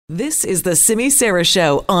This is the Simi Sara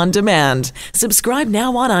Show on demand. Subscribe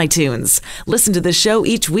now on iTunes. Listen to the show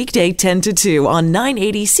each weekday 10 to 2 on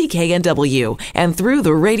 980 CKNW and through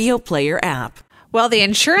the Radio Player app. Well, the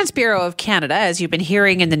Insurance Bureau of Canada, as you've been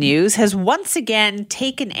hearing in the news, has once again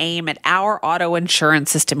taken aim at our auto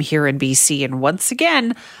insurance system here in BC. And once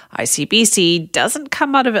again, ICBC doesn't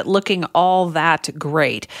come out of it looking all that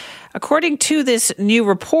great. According to this new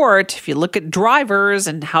report, if you look at drivers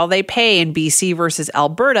and how they pay in BC versus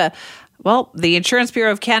Alberta, well, the Insurance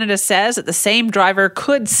Bureau of Canada says that the same driver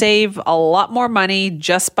could save a lot more money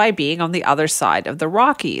just by being on the other side of the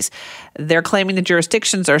Rockies. They're claiming the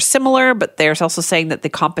jurisdictions are similar, but they're also saying that the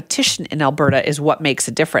competition in Alberta is what makes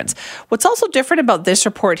a difference. What's also different about this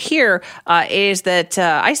report here is that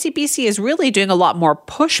ICBC is really doing a lot more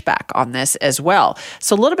pushback on this as well.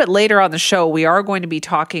 So a little bit later on the show, we are going to be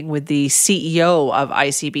talking with the CEO of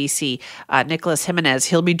ICBC, Nicholas Jimenez.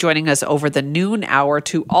 He'll be joining us over the noon hour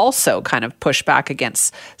to also kind of push back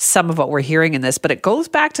against some of what we're hearing in this. But it goes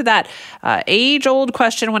back to that age-old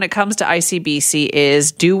question when it comes to ICBC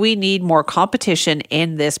is, do we need more competition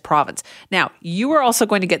in this province? Now, you are also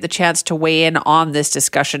going to get the chance to weigh in on this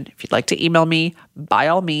discussion. If you'd like to email me, by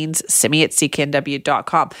all means,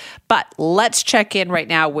 simi@cknw.com. But let's check in right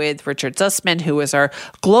now with Richard Zussman, who is our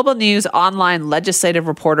Global News online legislative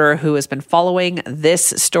reporter who has been following this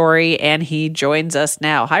story, and he joins us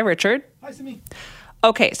now. Hi, Richard. Hi, Simi.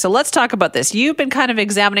 Okay, so let's talk about this. You've been kind of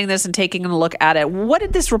examining this and taking a look at it. What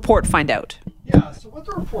did this report find out? Yeah, so what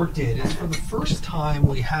the report did is for the first time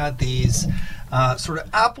we had these sort of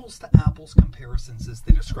apples to apples comparisons as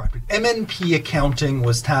they described it. MNP Accounting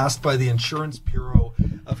was tasked by the Insurance Bureau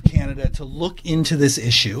of Canada to look into this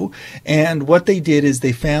issue. And what they did is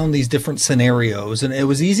they found these different scenarios, and it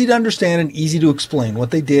was easy to understand and easy to explain.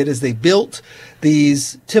 What they did is they built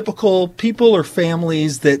these typical people or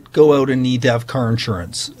families that go out and need to have car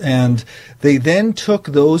insurance. And they then took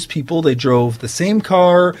those people, they drove the same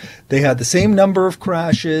car, they had the same number of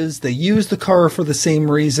crashes, they used the car for the same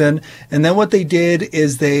reason. And then what they did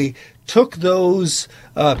is they took those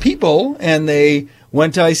people and they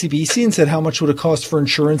went to ICBC and said, how much would it cost for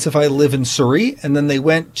insurance if I live in Surrey? And then they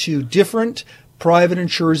went to different private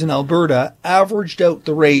insurers in Alberta, averaged out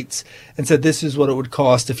the rates, and said this is what it would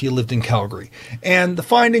cost if you lived in Calgary. And the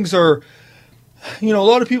findings are, a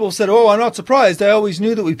lot of people said, oh, I'm not surprised. I always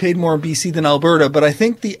knew that we paid more in BC than Alberta. But I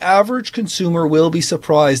think the average consumer will be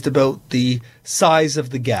surprised about the size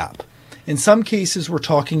of the gap. In some cases, we're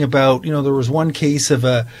talking about, there was one case of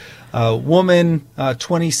a woman,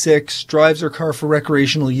 26, drives her car for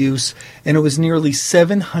recreational use, and it was nearly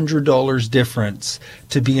 $700 difference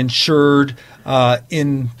to be insured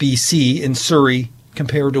in BC, in Surrey,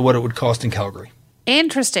 compared to what it would cost in Calgary.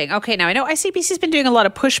 Interesting. Okay, now I know ICBC has been doing a lot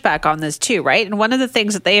of pushback on this too, right? And one of the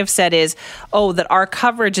things that they have said is, that our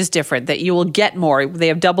coverage is different, that you will get more. They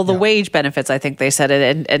have double the wage benefits, I think they said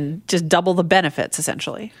it, and just double the benefits,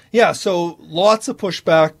 essentially. Yeah, so lots of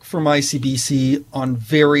pushback from ICBC on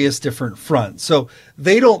various different fronts. So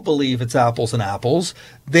they don't believe it's apples and apples.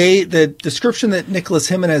 The description that Nicholas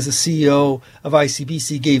Jimenez, the CEO of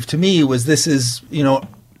ICBC, gave to me was this is,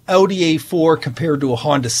 Audi A4 compared to a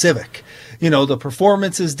Honda Civic. The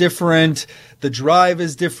performance is different, the drive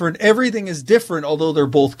is different, everything is different, although they're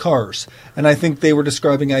both cars. And I think they were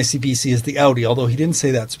describing ICBC as the Audi, although he didn't say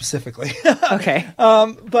that specifically. Okay.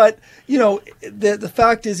 But, the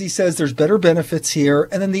fact is he says there's better benefits here.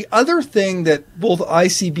 And then the other thing that both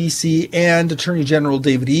ICBC and Attorney General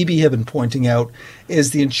David Eby have been pointing out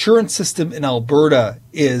is the insurance system in Alberta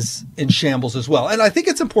is in shambles as well. And I think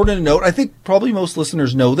it's important to note, I think probably most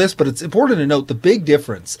listeners know this, but it's important to note the big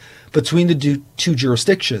difference between the two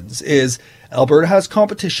jurisdictions is Alberta has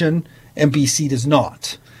competition and BC does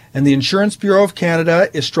not. And the Insurance Bureau of Canada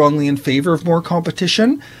is strongly in favor of more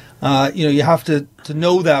competition. You have to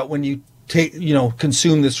know that when you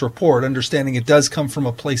consume this report, understanding it does come from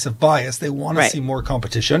a place of bias. They want to see more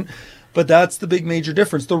competition. But that's the big major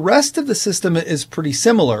difference. The rest of the system is pretty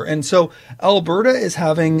similar. And so Alberta is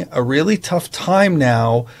having a really tough time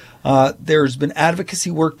now. There's been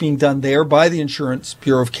advocacy work being done there by the Insurance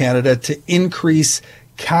Bureau of Canada to increase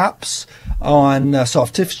caps on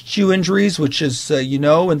soft tissue injuries, which is,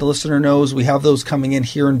 and the listener knows, we have those coming in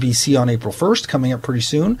here in BC on April 1st, coming up pretty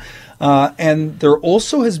soon. And there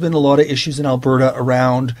also has been a lot of issues in Alberta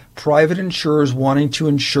around private insurers wanting to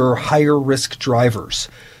insure higher risk drivers.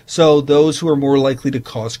 So those who are more likely to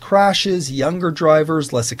cause crashes, younger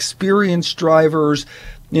drivers, less experienced drivers,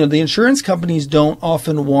 the insurance companies don't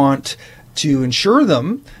often want to insure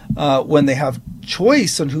them when they have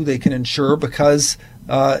choice on who they can insure because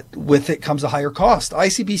with it comes a higher cost.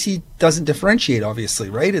 ICBC doesn't differentiate, obviously,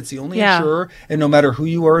 right? It's the only insurer, and no matter who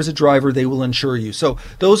you are as a driver, they will insure you. So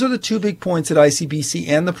those are the two big points that ICBC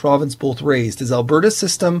and the province both raised. Is Alberta's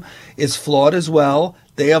system is flawed as well.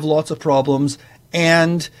 They have lots of problems,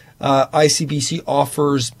 and ICBC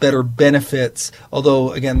offers better benefits,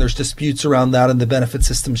 although, again, there's disputes around that and the benefit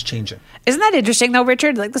system's changing. Isn't that interesting, though,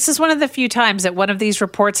 Richard? Like, this is one of the few times that one of these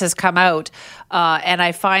reports has come out, and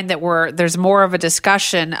I find that there's more of a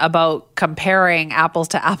discussion about comparing apples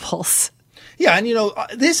to apples. Yeah, and,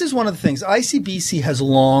 this is one of the things. ICBC has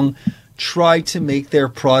long tried to make their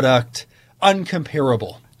product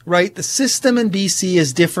uncomparable. Right? The system in BC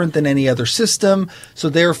is different than any other system, so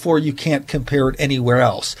therefore you can't compare it anywhere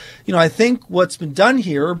else. I think what's been done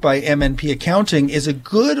here by MNP Accounting is a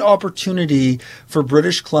good opportunity for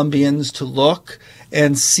British Columbians to look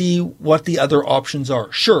and see what the other options are.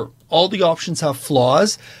 Sure, all the options have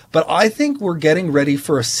flaws, but I think we're getting ready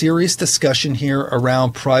for a serious discussion here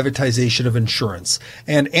around privatization of insurance.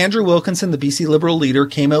 And Andrew Wilkinson, the BC Liberal leader,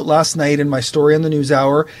 came out last night in my story on the News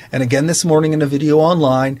Hour, and again this morning in a video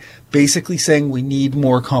online, basically saying we need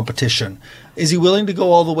more competition. Is he willing to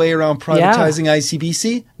go all the way around privatizing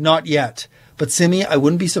ICBC? Not yet. But Simi, I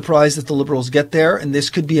wouldn't be surprised if the Liberals get there, and this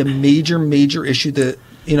could be a major, major issue that,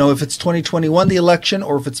 if it's 2021, the election,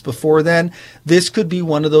 or if it's before then, this could be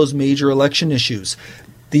one of those major election issues.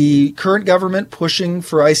 The current government pushing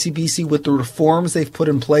for ICBC with the reforms they've put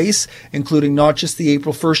in place, including not just the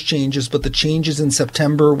April 1st changes, but the changes in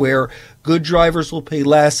September where good drivers will pay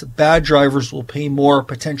less, bad drivers will pay more,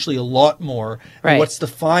 potentially a lot more. Right. And what's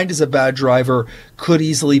defined as a bad driver could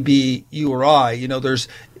easily be you or I.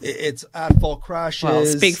 It's at-fault crashes. Well,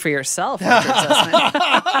 speak for yourself, Richard Zussman.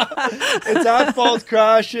 It's at-fault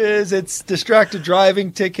crashes. It's distracted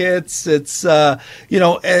driving tickets. It's,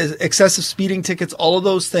 excessive speeding tickets, all of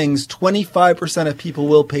those things. 25% of people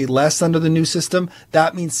will pay less under the new system.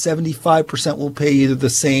 That means 75% will pay either the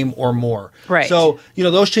same or more. Right. So,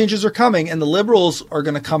 those changes are coming, and the Liberals are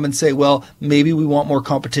going to come and say, well, maybe we want more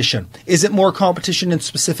competition. Is it more competition in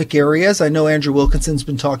specific areas? I know Andrew Wilkinson's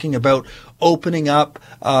been talking about opening up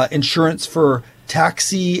insurance for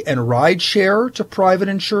taxi and ride share to private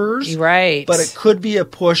insurers. Right. But it could be a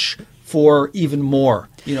push for even more,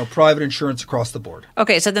 private insurance across the board.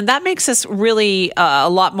 Okay, so then that makes this really a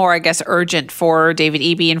lot more, I guess, urgent for David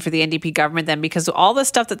Eby and for the NDP government then, because all the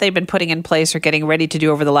stuff that they've been putting in place or getting ready to do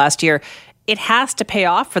over the last year, it has to pay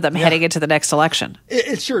off for them heading into the next election.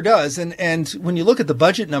 It sure does. And when you look at the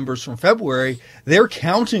budget numbers from February, they're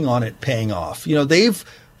counting on it paying off. They've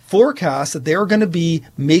forecast that they're going to be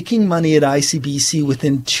making money at ICBC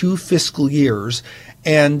within 2 fiscal years,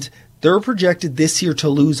 and they're projected this year to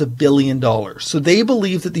lose $1 billion. So they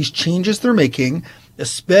believe that these changes they're making,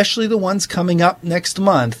 especially the ones coming up next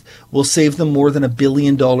month, will save them more than $1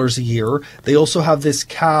 billion a year. They also have this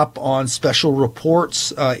cap on special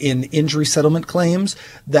reports in injury settlement claims.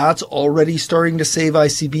 That's already starting to save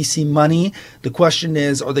ICBC money. The question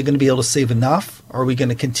is, are they going to be able to save enough? Are we going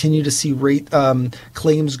to continue to see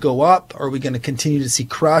claims go up? Are we going to continue to see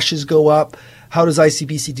crashes go up? How does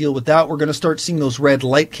ICBC deal with that? We're going to start seeing those red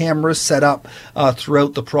light cameras set up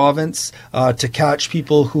throughout the province to catch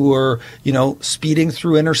people who are, speeding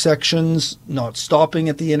through intersections, not stopping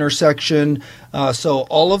at the intersection. So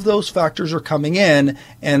all of those factors are coming in,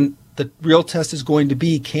 and the real test is going to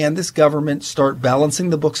be, can this government start balancing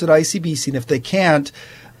the books at ICBC? And if they can't,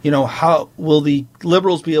 how will the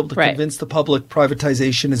Liberals be able to convince the public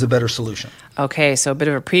privatization is a better solution? Okay, so a bit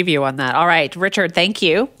of a preview on that. All right, Richard, thank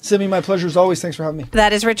you. Simi, my pleasure as always. Thanks for having me.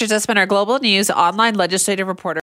 That is Richard Zussman, our Global News online legislative reporter.